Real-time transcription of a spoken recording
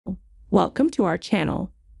Welcome to our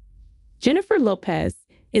channel. Jennifer Lopez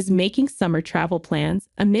is making summer travel plans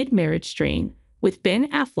amid marriage strain with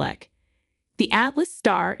Ben Affleck. The A-list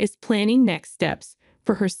star is planning next steps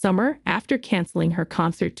for her summer after canceling her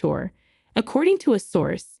concert tour. According to a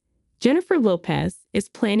source, Jennifer Lopez is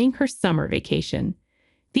planning her summer vacation.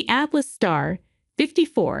 The A-list star,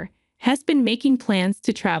 54, has been making plans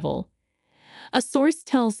to travel. A source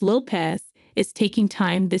tells Lopez is taking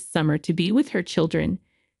time this summer to be with her children,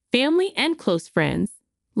 family, and close friends.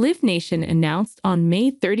 Live Nation announced on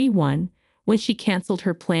May 31 when she canceled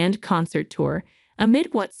her planned concert tour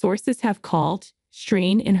amid what sources have called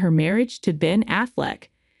strain in her marriage to Ben Affleck.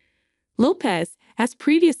 Lopez has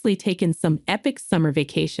previously taken some epic summer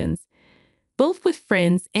vacations, both with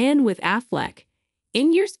friends and with Affleck.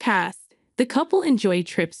 In years past, the couple enjoyed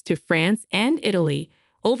trips to France and Italy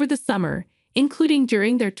over the summer, including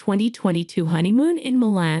during their 2022 honeymoon in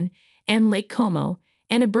Milan and Lake Como,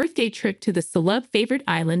 and a birthday trip to the celeb favorite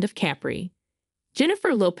island of Capri.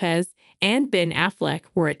 Jennifer Lopez and Ben Affleck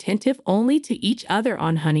were attentive only to each other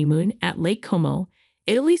on honeymoon at Lake Como,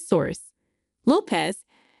 Italy. Source: Lopez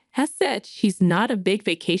has said she's not a big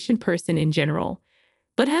vacation person in general,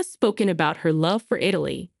 but has spoken about her love for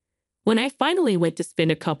Italy. "When I finally went to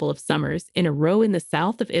spend a couple of summers in a row in the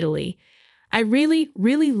south of Italy, I really,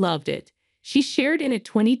 really loved it," she shared in a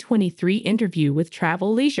 2023 interview with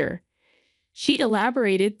Travel Leisure. She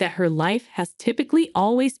elaborated that her life has typically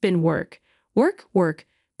always been work, work, work,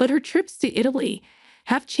 but her trips to Italy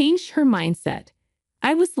have changed her mindset.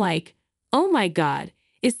 "I was like, oh my God,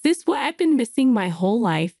 is this what I've been missing my whole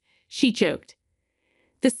life?" she joked.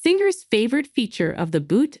 The singer's favorite feature of the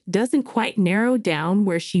boot doesn't quite narrow down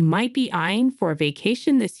where she might be eyeing for a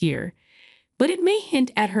vacation this year, but it may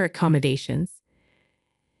hint at her accommodations.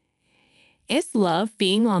 "Is love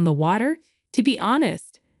being on the water? To be honest,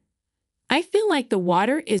 I feel like the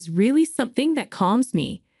water is really something that calms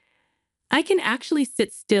me. I can actually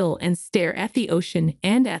sit still and stare at the ocean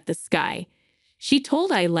and at the sky," she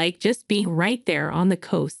told. "I like just being right there on the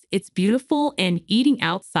coast. It's beautiful, and eating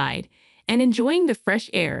outside and enjoying the fresh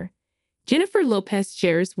air." Jennifer Lopez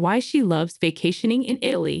shares why she loves vacationing in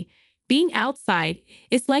Italy. "Being outside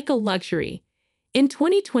is like a luxury." In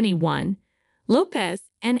 2021, Lopez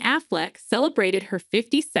and Affleck celebrated her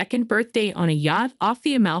 52nd birthday on a yacht off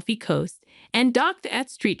the Amalfi Coast and docked at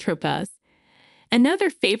Street Tropez, another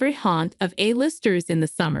favorite haunt of A-listers in the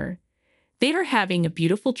summer. "They are having a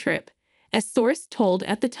beautiful trip," a source told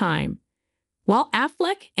at the time. While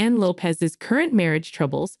Affleck and Lopez's current marriage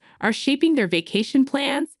troubles are shaping their vacation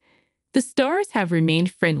plans, the stars have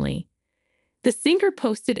remained friendly. The singer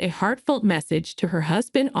posted a heartfelt message to her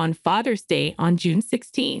husband on Father's Day on June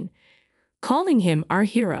 16, calling him "our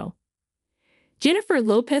hero." Jennifer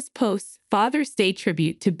Lopez posts Father's Day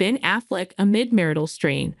tribute to Ben Affleck amid marital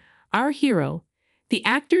strain. "Our hero." The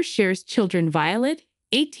actor shares children Violet,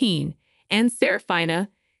 18, and Serafina,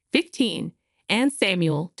 15, and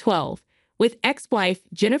Samuel, 12, with ex-wife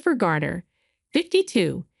Jennifer Garner,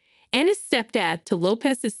 52, and is stepdad to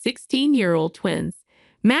Lopez's 16-year-old twins,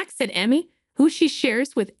 Max and Emmy, who she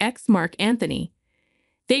shares with ex Mark Anthony.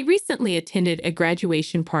 They recently attended a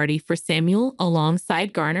graduation party for Samuel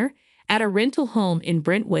alongside Garner at a rental home in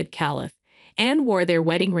Brentwood, Calif, and wore their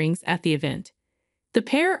wedding rings at the event. The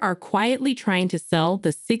pair are quietly trying to sell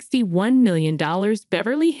the $61 million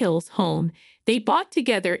Beverly Hills home they bought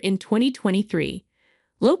together in 2023.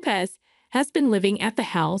 Lopez has been living at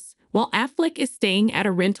the house while Affleck is staying at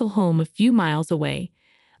a rental home a few miles away,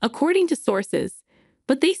 according to sources,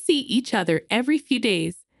 but they see each other every few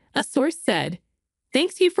days, a source said.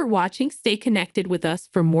 Thanks you for watching. Stay connected with us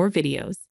for more videos.